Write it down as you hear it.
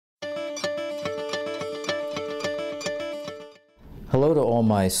Hello to all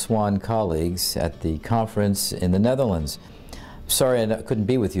my SWAN colleagues at the conference in the Netherlands. Sorry I couldn't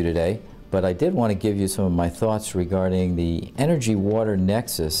be with you today, but I did want to give you some of my thoughts regarding the energy-water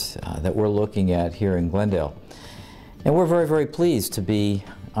nexus that we're looking at here in Glendale. And we're very, very pleased to be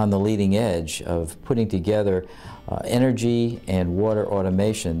on the leading edge of putting together energy and water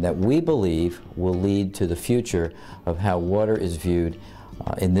automation that we believe will lead to the future of how water is viewed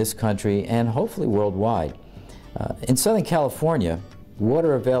in this country and hopefully worldwide. In Southern California,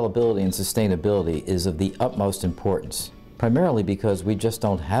 water availability and sustainability is of the utmost importance, primarily because we just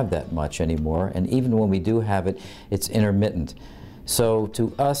don't have that much anymore, and even when we do have it, it's intermittent. So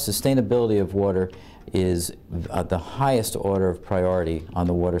to us, sustainability of water is the highest order of priority on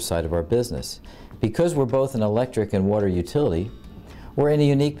the water side of our business. Because we're both an electric and water utility, we're in a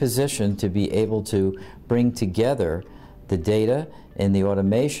unique position to be able to bring together the data and the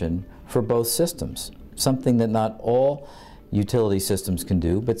automation for both systems. Something that not all utility systems can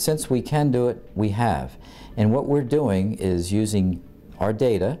do, but since we can do it, we have. And what we're doing is using our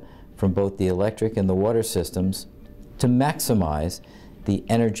data from both the electric and the water systems to maximize the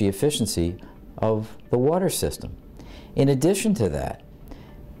energy efficiency of the water system. In addition to that,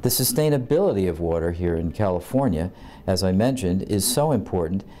 the sustainability of water here in California, as I mentioned, is so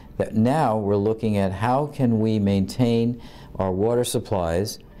important that now we're looking at how can we maintain our water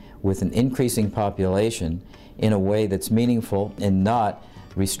supplies with an increasing population in a way that's meaningful and not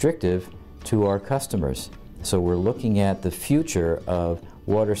restrictive to our customers. So we're looking at the future of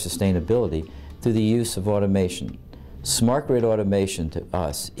water sustainability through the use of automation. Smart grid automation to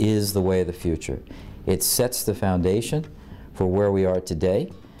us is the way of the future. It sets the foundation for where we are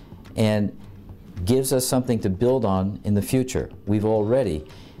today and gives us something to build on in the future. We've already,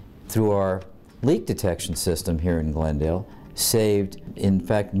 through our leak detection system here in Glendale, saved, in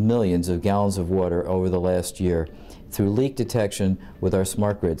fact, millions of gallons of water over the last year through leak detection with our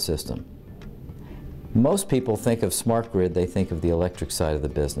smart grid system. Most people think of smart grid, they think of the electric side of the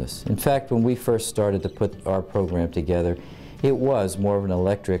business. In fact, when we first started to put our program together, it was more of an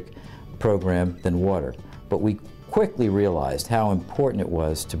electric program than water. But we quickly realized how important it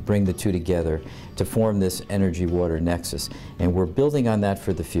was to bring the two together to form this energy-water nexus, and we're building on that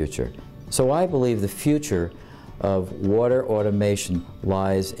for the future. So I believe the future of water automation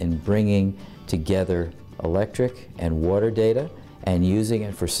lies in bringing together electric and water data and using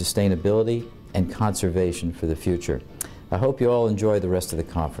it for sustainability and conservation for the future. I hope you all enjoy the rest of the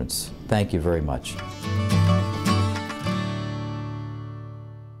conference. Thank you very much.